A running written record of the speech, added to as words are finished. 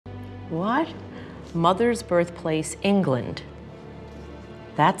What? Mother's birthplace, England.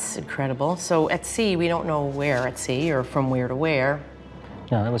 That's incredible. So at sea, we don't know where at sea or from where to where.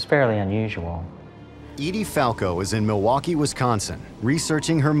 No, it was fairly unusual. Edie Falco is in Milwaukee, Wisconsin,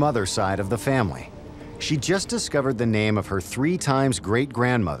 researching her mother's side of the family. She just discovered the name of her 3 times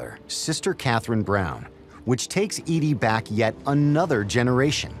great-grandmother, Sister Catherine Brown, which takes Edie back yet another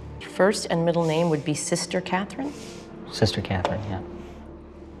generation. First and middle name would be Sister Catherine? Sister Catherine, yeah.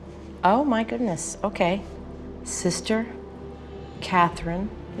 Oh my goodness, okay. Sister Catherine,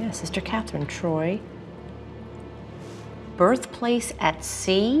 yeah, Sister Catherine, Troy. Birthplace at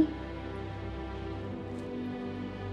sea?